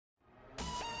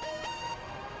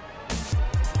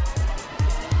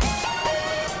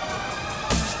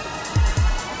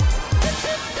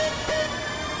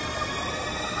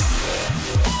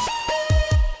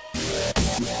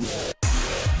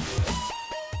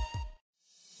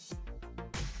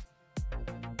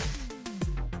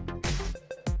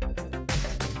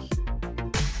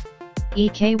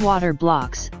EK Water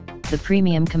Blocks, the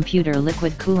premium computer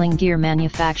liquid cooling gear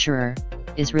manufacturer,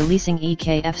 is releasing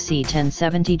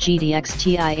EK-FC1070 GTX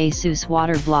Ti ASUS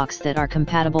water blocks that are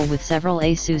compatible with several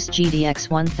ASUS GTX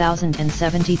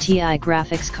 1070 Ti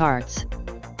graphics cards.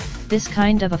 This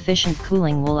kind of efficient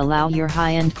cooling will allow your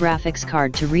high-end graphics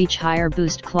card to reach higher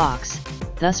boost clocks,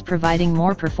 thus providing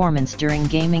more performance during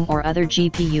gaming or other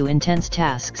GPU-intense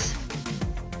tasks.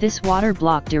 This water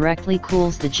block directly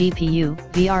cools the GPU,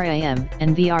 VRAM,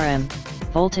 and VRM,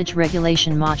 voltage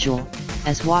regulation module,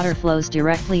 as water flows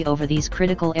directly over these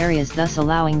critical areas, thus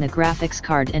allowing the graphics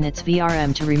card and its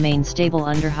VRM to remain stable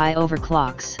under high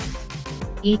overclocks.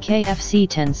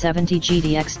 EK-FC1070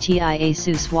 GTX Ti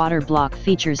ASUS water block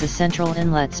features a central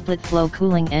inlet split-flow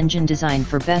cooling engine designed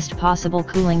for best possible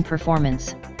cooling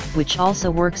performance, which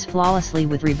also works flawlessly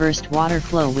with reversed water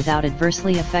flow without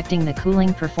adversely affecting the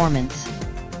cooling performance.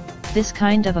 This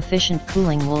kind of efficient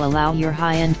cooling will allow your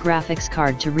high-end graphics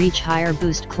card to reach higher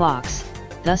boost clocks,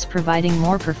 thus providing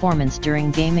more performance during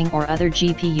gaming or other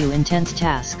GPU-intense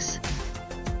tasks.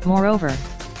 Moreover,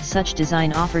 such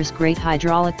design offers great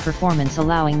hydraulic performance,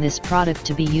 allowing this product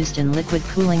to be used in liquid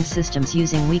cooling systems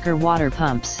using weaker water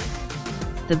pumps.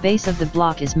 The base of the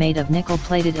block is made of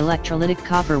nickel-plated electrolytic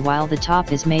copper, while the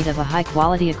top is made of a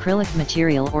high-quality acrylic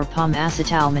material or POM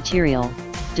acetal material,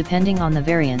 depending on the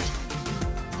variant.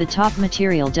 The top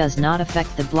material does not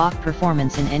affect the block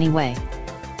performance in any way.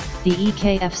 The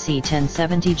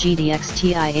EK-FC1070 GTX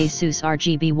Ti ASUS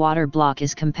RGB water block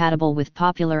is compatible with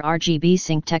popular RGB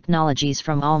sync technologies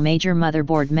from all major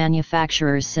motherboard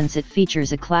manufacturers, since it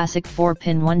features a classic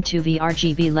 4-pin 1/2V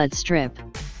RGB LED strip.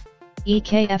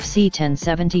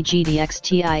 EK-FC1070 GTX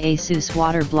Ti ASUS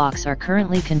water blocks are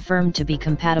currently confirmed to be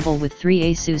compatible with 3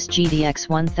 ASUS GTX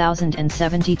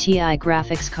 1070 Ti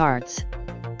graphics cards.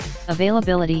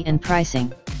 Availability and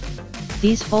pricing.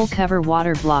 These full-cover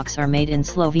water blocks are made in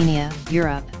Slovenia,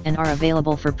 Europe, and are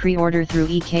available for pre-order through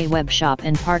EK Webshop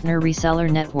and partner reseller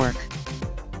network.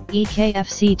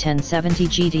 EK-FC1070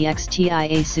 GTX Ti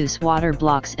ASUS water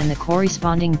blocks and the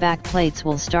corresponding back plates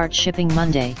will start shipping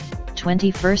Monday,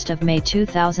 21st of May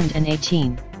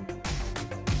 2018.